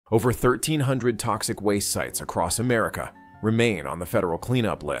Over 1,300 toxic waste sites across America remain on the federal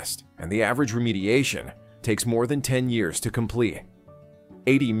cleanup list, and the average remediation takes more than 10 years to complete.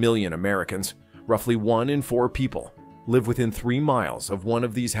 80 million Americans, roughly 1 in 4 people, live within 3 miles of one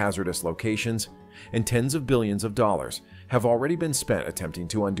of these hazardous locations, and tens of billions of dollars have already been spent attempting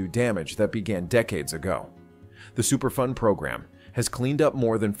to undo damage that began decades ago. The Superfund program has cleaned up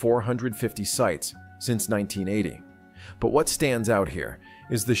more than 450 sites since 1980. But what stands out here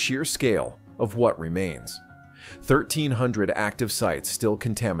is the sheer scale of what remains. 1,300 active sites still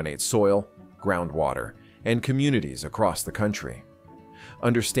contaminate soil, groundwater, and communities across the country.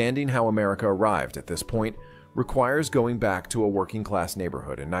 Understanding how America arrived at this point requires going back to a working-class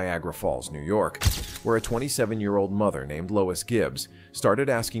neighborhood in Niagara Falls, New York, where a 27-year-old mother named Lois Gibbs started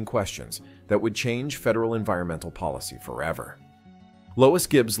asking questions that would change federal environmental policy forever. Lois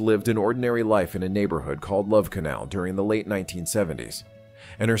Gibbs lived an ordinary life in a neighborhood called Love Canal during the late 1970s,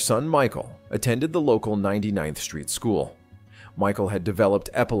 and her son Michael attended the local 99th Street school. Michael had developed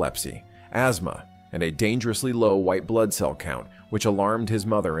epilepsy, asthma, and a dangerously low white blood cell count, which alarmed his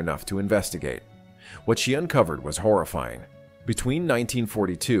mother enough to investigate. What she uncovered was horrifying. Between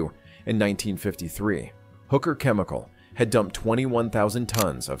 1942 and 1953, Hooker Chemical had dumped 21,000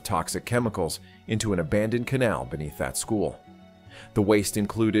 tons of toxic chemicals into an abandoned canal beneath that school. The waste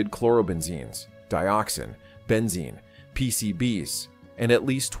included chlorobenzenes, dioxin, benzene, PCBs, and at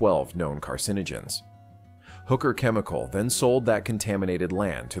least 12 known carcinogens. Hooker Chemical then sold that contaminated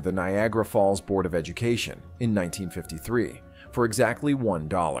land to the Niagara Falls Board of Education in 1953 for exactly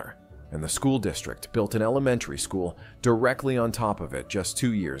 $1, and the school district built an elementary school directly on top of it just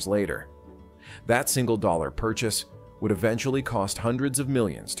 2 years later. That single dollar purchase would eventually cost hundreds of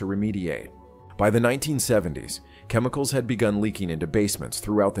millions to remediate. By the 1970s, chemicals had begun leaking into basements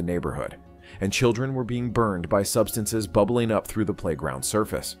throughout the neighborhood, and children were being burned by substances bubbling up through the playground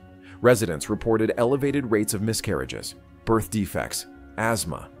surface. Residents reported elevated rates of miscarriages, birth defects,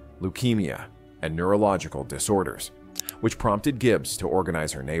 asthma, leukemia, and neurological disorders, which prompted Gibbs to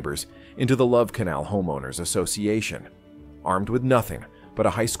organize her neighbors into the Love Canal Homeowners Association. Armed with nothing but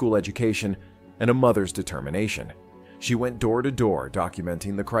a high school education and a mother's determination, she went door to door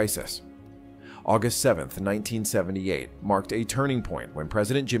documenting the crisis. August 7, 1978 marked a turning point when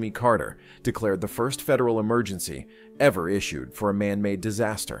President Jimmy Carter declared the first federal emergency ever issued for a man-made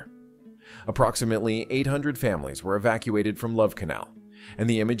disaster. Approximately 800 families were evacuated from Love Canal, and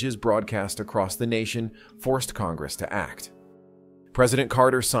the images broadcast across the nation forced Congress to act. President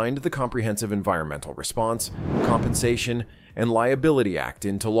Carter signed the Comprehensive Environmental Response, Compensation, and Liability Act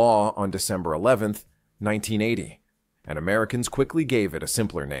into law on December 11, 1980, and Americans quickly gave it a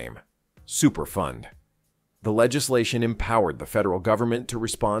simpler name: Superfund. The legislation empowered the federal government to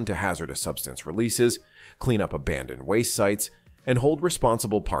respond to hazardous substance releases, clean up abandoned waste sites, and hold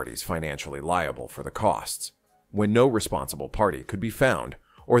responsible parties financially liable for the costs. When no responsible party could be found,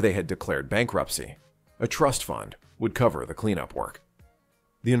 or they had declared bankruptcy, a trust fund would cover the cleanup work.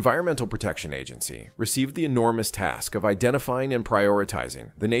 The Environmental Protection Agency received the enormous task of identifying and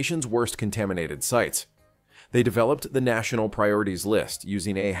prioritizing the nation's worst contaminated sites. They developed the National Priorities List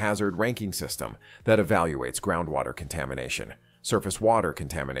using a hazard ranking system that evaluates groundwater contamination, surface water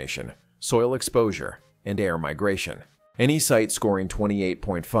contamination, soil exposure, and air migration. Any site scoring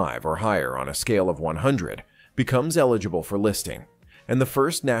 28.5 or higher on a scale of 100 becomes eligible for listing, and the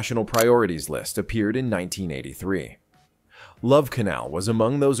first National Priorities List appeared in 1983. Love Canal was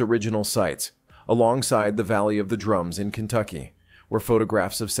among those original sites, alongside the Valley of the Drums in Kentucky, where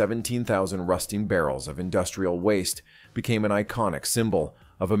photographs of 17,000 rusting barrels of industrial waste became an iconic symbol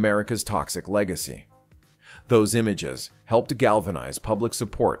of America's toxic legacy. Those images helped galvanize public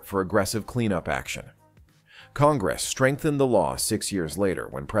support for aggressive cleanup action. Congress strengthened the law 6 years later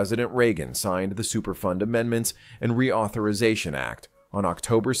when President Reagan signed the Superfund Amendments and Reauthorization Act on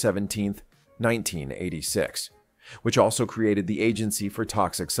October 17, 1986, which also created the Agency for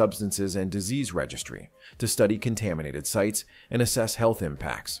Toxic Substances and Disease Registry to study contaminated sites and assess health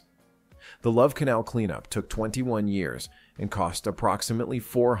impacts. The Love Canal cleanup took 21 years and cost approximately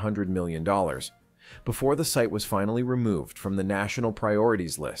 $400 million before the site was finally removed from the National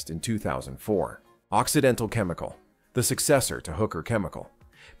Priorities List in 2004. Occidental Chemical, the successor to Hooker Chemical,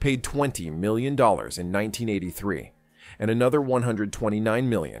 paid $20 million in 1983 and another $129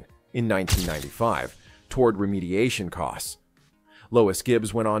 million in 1995 toward remediation costs. Lois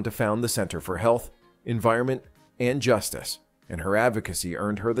Gibbs went on to found the Center for Health, Environment, and Justice, and her advocacy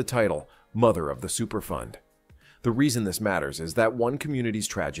earned her the title Mother of the Superfund. The reason this matters is that one community's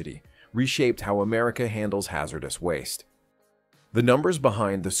tragedy reshaped how America handles hazardous waste. The numbers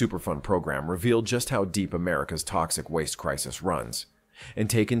behind the Superfund program reveal just how deep America's toxic waste crisis runs. And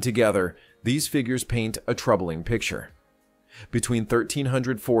taken together, these figures paint a troubling picture. Between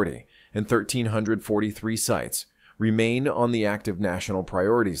 1,340 and 1,343 sites remain on the active national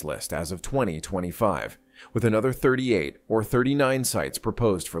priorities list as of 2025, with another 38 or 39 sites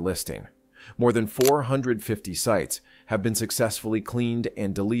proposed for listing. More than 450 sites have been successfully cleaned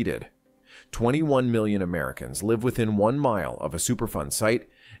and deleted. 21 million Americans live within 1 mile of a Superfund site,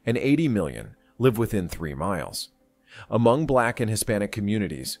 and 80 million live within 3 miles. Among Black and Hispanic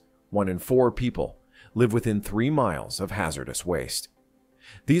communities, 1 in 4 people live within 3 miles of hazardous waste.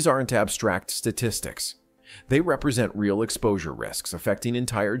 These aren't abstract statistics. They represent real exposure risks affecting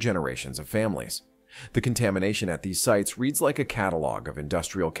entire generations of families. The contamination at these sites reads like a catalog of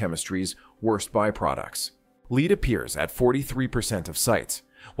industrial chemistry's worst byproducts. Lead appears at 43% of sites,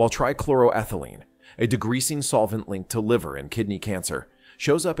 while trichloroethylene, a degreasing solvent linked to liver and kidney cancer,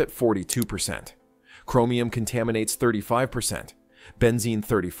 shows up at 42%. Chromium contaminates 35%, benzene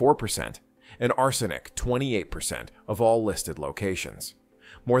 34%, and arsenic 28% of all listed locations.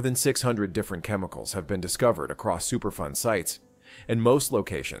 More than 600 different chemicals have been discovered across Superfund sites, and most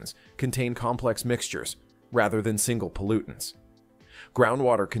locations contain complex mixtures rather than single pollutants.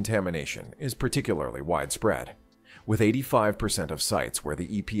 Groundwater contamination is particularly widespread, with 85% of sites where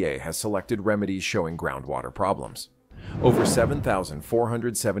the EPA has selected remedies showing groundwater problems. Over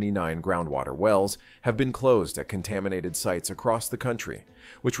 7,479 groundwater wells have been closed at contaminated sites across the country,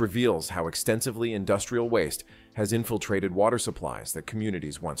 which reveals how extensively industrial waste has infiltrated water supplies that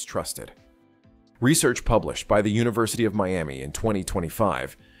communities once trusted. Research published by the University of Miami in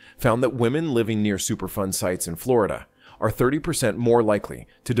 2025 found that women living near Superfund sites in Florida are 30% more likely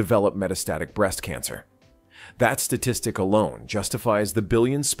to develop metastatic breast cancer. That statistic alone justifies the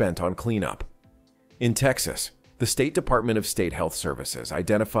billions spent on cleanup. In Texas, the State Department of State Health Services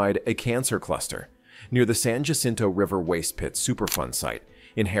identified a cancer cluster near the San Jacinto River Waste Pit Superfund site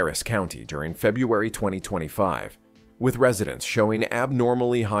in Harris County during February 2025, with residents showing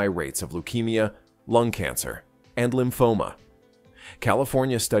abnormally high rates of leukemia, lung cancer, and lymphoma.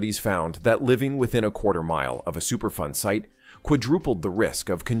 California studies found that living within a quarter mile of a Superfund site quadrupled the risk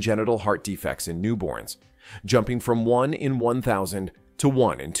of congenital heart defects in newborns, jumping from 1 in 1,000 to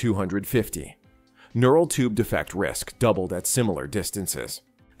 1 in 250. Neural tube defect risk doubled at similar distances.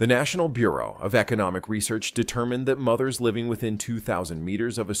 The National Bureau of Economic Research determined that mothers living within 2,000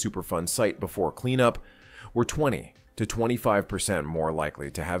 meters of a Superfund site before cleanup were 20 to 25% more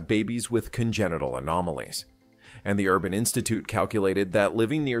likely to have babies with congenital anomalies. And the Urban Institute calculated that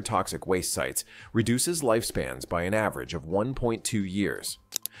living near toxic waste sites reduces lifespans by an average of 1.2 years.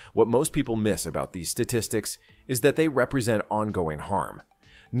 What most people miss about these statistics is that they represent ongoing harm,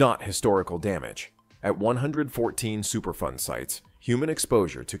 not historical damage. At 114 Superfund sites, human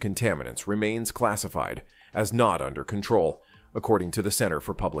exposure to contaminants remains classified as not under control, according to the Center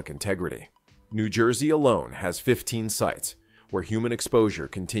for Public Integrity. New Jersey alone has 15 sites where human exposure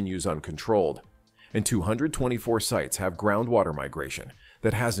continues uncontrolled, and 224 sites have groundwater migration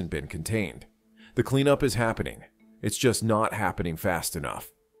that hasn't been contained. The cleanup is happening. It's just not happening fast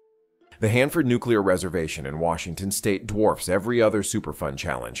enough. The Hanford Nuclear Reservation in Washington state dwarfs every other Superfund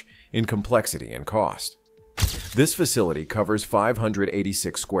challenge in complexity and cost. This facility covers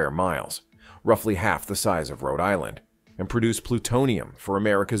 586 square miles, roughly half the size of Rhode Island, and produced plutonium for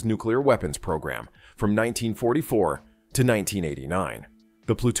America's nuclear weapons program from 1944 to 1989.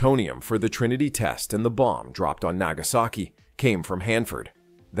 The plutonium for the Trinity test and the bomb dropped on Nagasaki came from Hanford.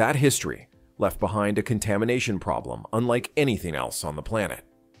 That history left behind a contamination problem unlike anything else on the planet.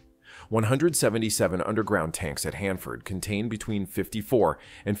 177 underground tanks at Hanford contain between 54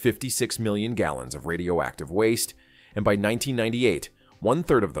 and 56 million gallons of radioactive waste, and by 1998,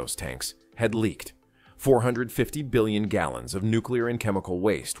 one-third of those tanks had leaked. 450 billion gallons of nuclear and chemical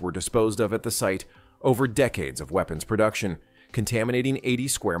waste were disposed of at the site over decades of weapons production, contaminating 80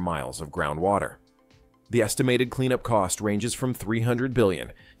 square miles of groundwater. The estimated cleanup cost ranges from $300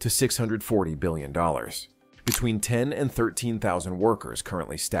 billion to $640 billion. Between 10 and 13,000 workers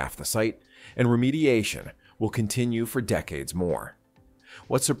currently staff the site, and remediation will continue for decades more.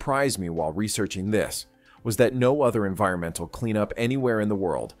 What surprised me while researching this was that no other environmental cleanup anywhere in the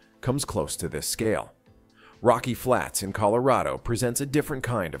world comes close to this scale. Rocky Flats in Colorado presents a different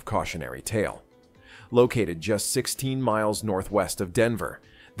kind of cautionary tale. Located just 16 miles northwest of Denver,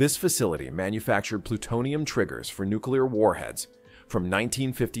 this facility manufactured plutonium triggers for nuclear warheads from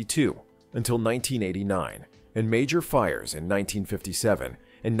 1952 until 1989, and major fires in 1957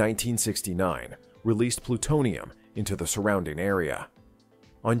 and 1969 released plutonium into the surrounding area.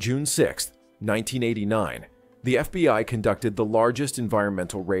 On June 6, 1989, the FBI conducted the largest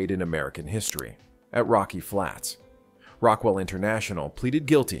environmental raid in American history at Rocky Flats. Rockwell International pleaded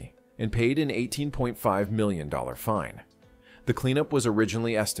guilty and paid an $18.5 million fine. The cleanup was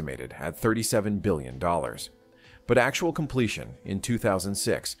originally estimated at $37 billion, but actual completion in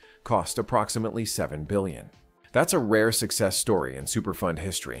 2006 cost approximately $7 billion. That's a rare success story in Superfund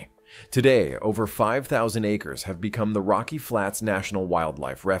history. Today, over 5,000 acres have become the Rocky Flats National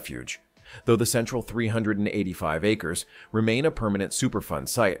Wildlife Refuge, though the central 385 acres remain a permanent Superfund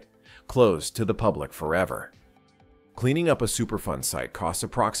site, closed to the public forever. Cleaning up a Superfund site costs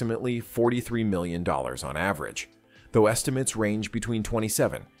approximately $43 million on average, though estimates range between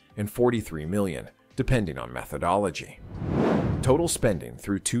 $27 and $43 million, depending on methodology. Total spending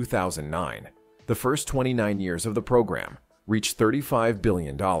through 2009, the first 29 years of the program, reached $35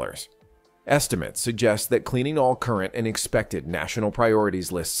 billion. Estimates suggest that cleaning all current and expected National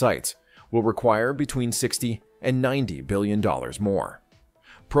Priorities List sites will require between $60 and $90 billion more.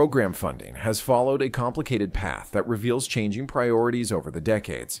 Program funding has followed a complicated path that reveals changing priorities over the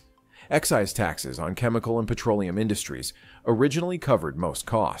decades. Excise taxes on chemical and petroleum industries originally covered most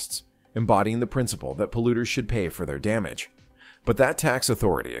costs, embodying the principle that polluters should pay for their damage. But that tax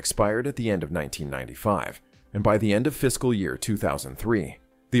authority expired at the end of 1995, and by the end of fiscal year 2003,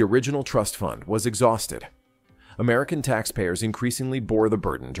 the original trust fund was exhausted. American taxpayers increasingly bore the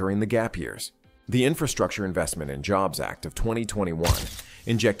burden during the gap years. The Infrastructure Investment and Jobs Act of 2021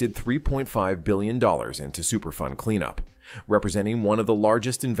 injected $3.5 billion into Superfund cleanup, representing one of the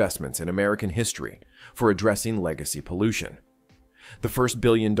largest investments in American history for addressing legacy pollution. The first $1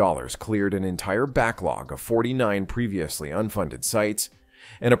 billion cleared an entire backlog of 49 previously unfunded sites,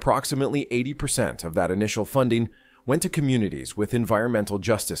 and approximately 80% of that initial funding went to communities with environmental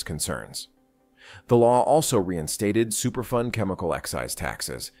justice concerns. The law also reinstated Superfund chemical excise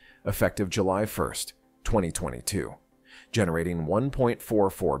taxes, effective July 1, 2022, generating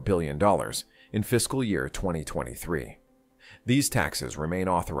 $1.44 billion in fiscal year 2023. These taxes remain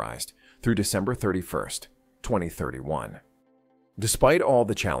authorized through December 31, 2031. Despite all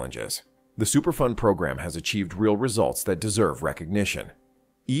the challenges, the Superfund program has achieved real results that deserve recognition.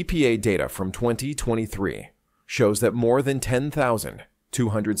 EPA data from 2023 shows that more than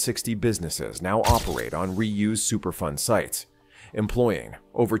 10,260 businesses now operate on reused Superfund sites, employing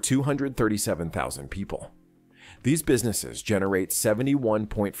over 237,000 people. These businesses generate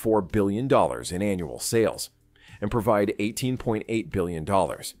 $71.4 billion in annual sales and provide $18.8 billion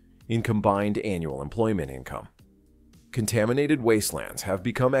in combined annual employment income. Contaminated wastelands have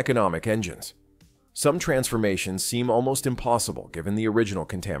become economic engines. Some transformations seem almost impossible given the original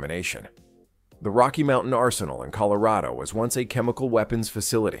contamination. The Rocky Mountain Arsenal in Colorado was once a chemical weapons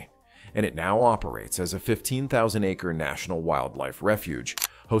facility, and it now operates as a 15,000-acre national wildlife refuge,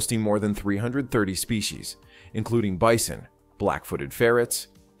 hosting more than 330 species, including bison, black-footed ferrets,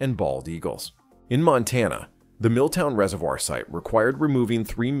 and bald eagles. In Montana, the Milltown Reservoir site required removing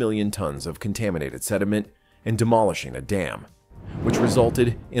 3 million tons of contaminated sediment and demolishing a dam, which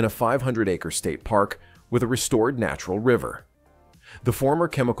resulted in a 500-acre state park with a restored natural river. The former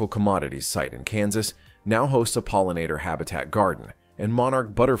chemical commodities site in Kansas now hosts a pollinator habitat garden and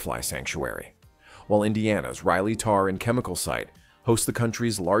monarch butterfly sanctuary, while Indiana's Riley Tar and Chemical site hosts the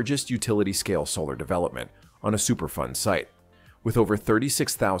country's largest utility-scale solar development on a Superfund site, with over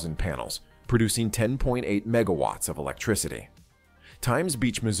 36,000 panels producing 10.8 megawatts of electricity. Times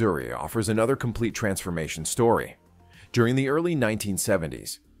Beach, Missouri offers another complete transformation story. During the early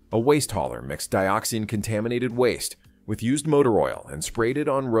 1970s, a waste hauler mixed dioxin-contaminated waste with used motor oil and sprayed it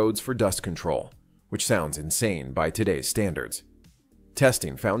on roads for dust control, which sounds insane by today's standards.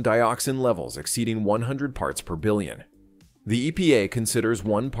 Testing found dioxin levels exceeding 100 parts per billion. The EPA considers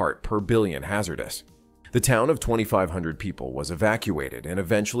 1 part per billion hazardous. The town of 2,500 people was evacuated and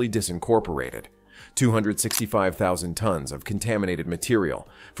eventually disincorporated. 265,000 tons of contaminated material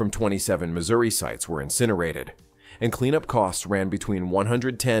from 27 Missouri sites were incinerated, and cleanup costs ran between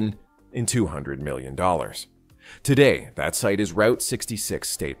 $110 and $200 million. Today, that site is Route 66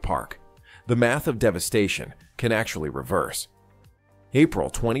 State Park. The math of devastation can actually reverse. April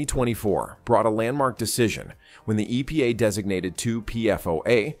 2024 brought a landmark decision when the EPA designated 2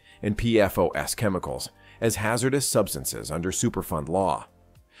 PFOA and PFOS chemicals as hazardous substances under Superfund law.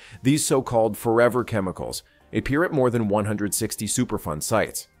 These so-called forever chemicals appear at more than 160 Superfund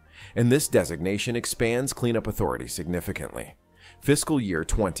sites, and this designation expands cleanup authority significantly. Fiscal year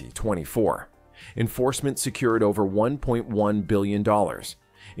 2024, enforcement secured over $1.1 billion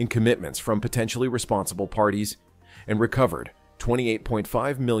in commitments from potentially responsible parties and recovered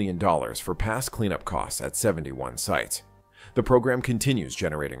 $28.5 million for past cleanup costs at 71 sites. The program continues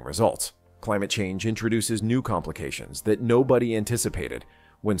generating results. Climate change introduces new complications that nobody anticipated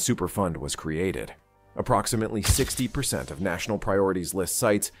when Superfund was created. Approximately 60% of National Priorities List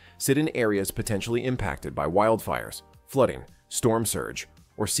sites sit in areas potentially impacted by wildfires, flooding, storm surge,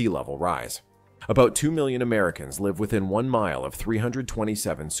 or sea level rise. About 2 million Americans live within 1 mile of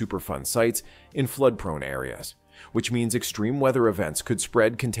 327 Superfund sites in flood-prone areas, which means extreme weather events could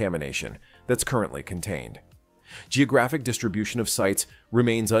spread contamination that's currently contained. Geographic distribution of sites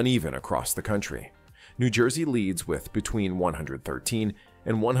remains uneven across the country. New Jersey leads with between 113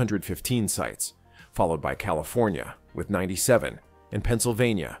 and 115 sites, followed by California with 97 and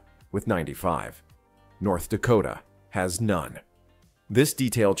Pennsylvania with 95. North Dakota has none. This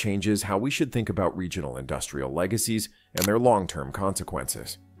detail changes how we should think about regional industrial legacies and their long-term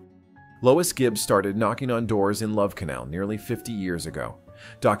consequences. Lois Gibbs started knocking on doors in Love Canal nearly 50 years ago,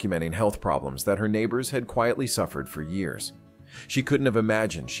 documenting health problems that her neighbors had quietly suffered for years. She couldn't have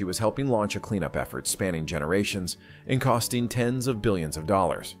imagined she was helping launch a cleanup effort spanning generations and costing tens of billions of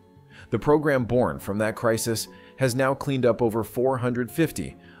dollars. The program born from that crisis has now cleaned up over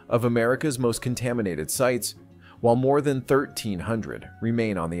 450 of America's most contaminated sites, while more than 1,300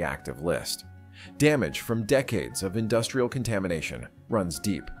 remain on the active list. Damage from decades of industrial contamination runs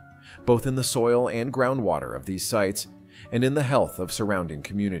deep, both in the soil and groundwater of these sites and in the health of surrounding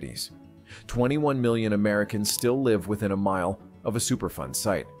communities. 21 million Americans still live within a mile of a Superfund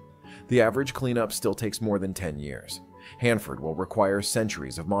site. The average cleanup still takes more than 10 years. Hanford will require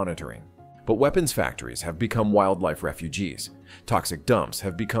centuries of monitoring. But weapons factories have become wildlife refuges. Toxic dumps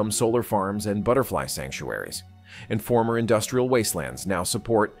have become solar farms and butterfly sanctuaries. And former industrial wastelands now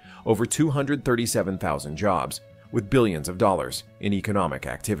support over 237,000 jobs with billions of dollars in economic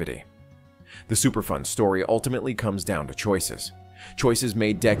activity. The Superfund story ultimately comes down to choices. Choices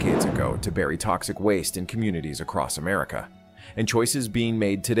made decades ago to bury toxic waste in communities across America, and choices being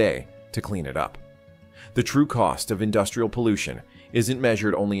made today to clean it up. The true cost of industrial pollution isn't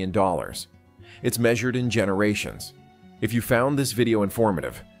measured only in dollars. It's measured in generations. If you found this video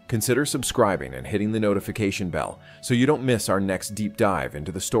informative, consider subscribing and hitting the notification bell so you don't miss our next deep dive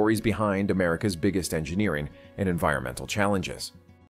into the stories behind America's biggest engineering and environmental challenges.